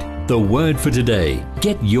need. The Word for Today.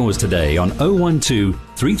 Get yours today on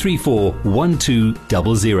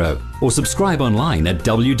 012-334-1200 or subscribe online at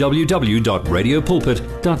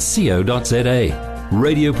www.radiopulpit.co.za.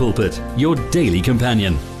 Radio Pulpit, your daily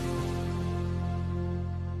companion.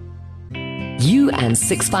 You and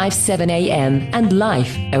 657 AM and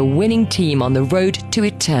life, a winning team on the road to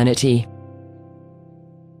eternity.